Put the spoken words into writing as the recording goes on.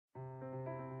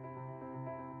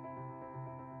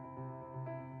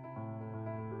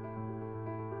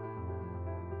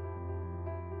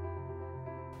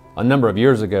A number of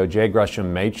years ago,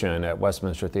 Gresham Machen at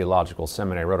Westminster Theological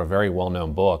Seminary wrote a very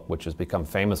well-known book, which has become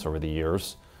famous over the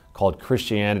years, called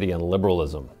Christianity and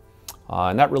Liberalism.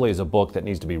 And that really is a book that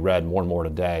needs to be read more and more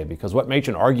today, because what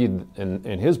Machen argued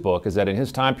in his book is that in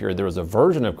his time period there was a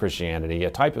version of Christianity, a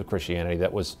type of Christianity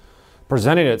that was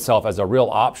presenting itself as a real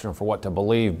option for what to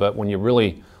believe, but when you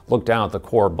really look down at the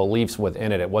core beliefs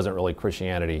within it, it wasn't really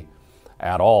Christianity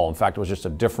at all. In fact, it was just a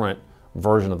different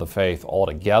version of the faith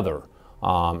altogether.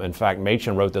 In fact,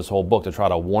 Machen wrote this whole book to try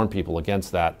to warn people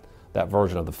against that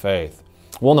version of the faith.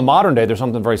 Well, in the modern day, there's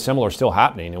something very similar still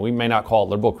happening, and we may not call it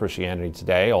liberal Christianity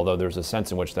today, although there's a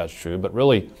sense in which that's true, but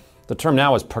really the term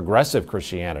now is progressive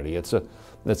Christianity. It's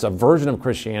a version of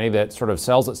Christianity that sort of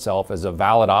sells itself as a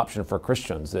valid option for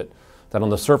Christians, that on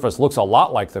the surface looks a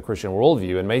lot like the Christian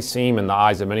worldview and may seem in the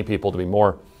eyes of many people to be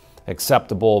more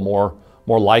acceptable,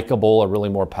 more likable, a really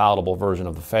more palatable version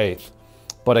of the faith.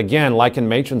 But again, like in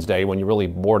Machen's day, when you really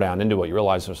bore down into it, you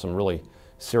realize there's some really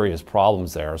serious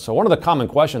problems there. So one of the common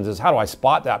questions is, how do I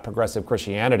spot that progressive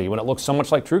Christianity when it looks so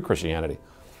much like true Christianity?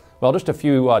 Well, just a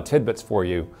few tidbits for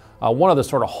you. One of the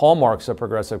sort of hallmarks of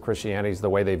progressive Christianity is the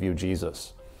way they view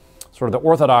Jesus. Sort of the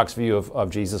orthodox view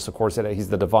of Jesus, of course, that he's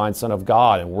the divine Son of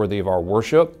God and worthy of our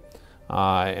worship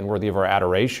and worthy of our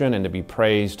adoration and to be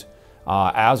praised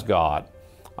as God.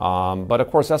 But of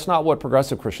course, that's not what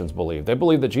progressive Christians believe. They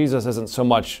believe that Jesus isn't so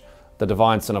much the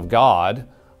divine Son of God,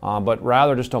 but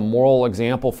rather just a moral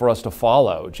example for us to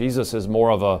follow. Jesus is more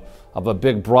of a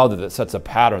big brother that sets a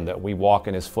pattern that we walk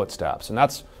in his footsteps. And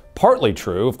that's partly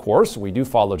true, of course. We do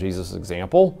follow Jesus'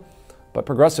 example, but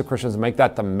progressive Christians make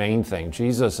that the main thing.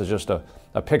 Jesus is just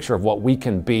a picture of what we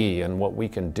can be and what we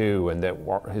can do, and that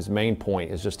his main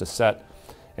point is just to set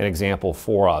an example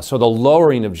for us. So the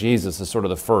lowering of Jesus is sort of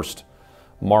the first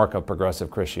mark of progressive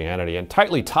Christianity. And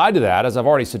tightly tied to that, as I've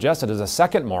already suggested, is a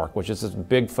second mark, which is this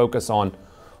big focus on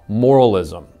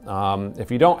moralism.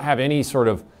 If you don't have any sort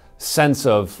of sense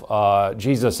of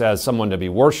Jesus as someone to be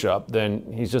worshiped, then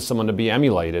he's just someone to be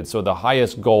emulated. So the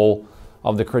highest goal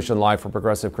of the Christian life for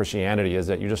progressive Christianity is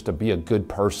that you're just to be a good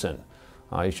person.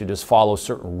 You should just follow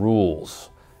certain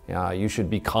rules. You should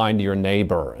be kind to your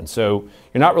neighbor. And so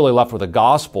you're not really left with a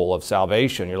gospel of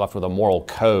salvation, you're left with a moral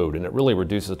code, and it really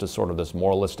reduces to sort of this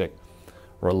moralistic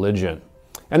religion.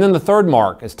 And then the third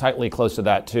mark is tightly close to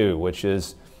that too, which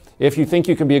is, if you think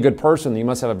you can be a good person, you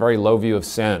must have a very low view of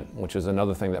sin, which is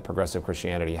another thing that progressive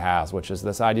Christianity has, which is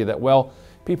this idea that, well,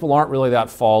 people aren't really that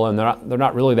fallen, they're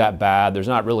not really that bad, there's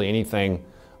not really anything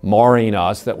marring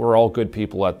us, that we're all good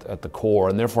people at the core,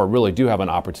 and therefore really do have an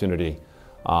opportunity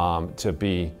to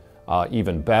be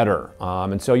even better.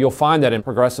 And so you'll find that in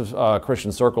progressive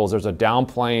Christian circles, there's a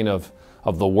downplaying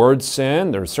of the word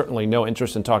sin. There's certainly no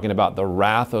interest in talking about the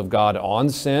wrath of God on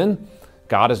sin.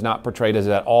 God is not portrayed as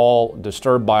at all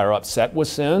disturbed by or upset with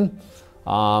sin.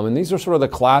 And these are sort of the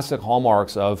classic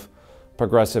hallmarks of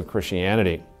progressive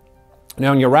Christianity.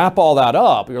 Now, when you wrap all that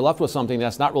up, you're left with something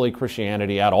that's not really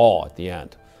Christianity at all at the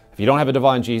end. If you don't have a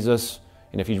divine Jesus,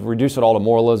 and if you reduce it all to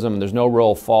moralism, and there's no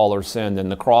real fall or sin, then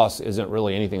the cross isn't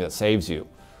really anything that saves you.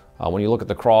 When you look at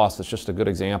the cross, it's just a good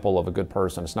example of a good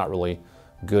person. It's not really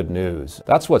good news.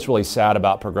 That's what's really sad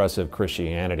about progressive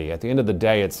Christianity. At the end of the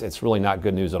day, it's really not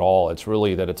good news at all. It's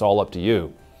really that it's all up to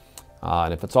you.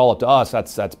 And if it's all up to us,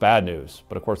 that's bad news.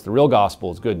 But of course, the real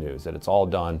gospel is good news, that it's all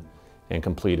done and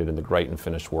completed in the great and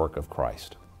finished work of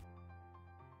Christ.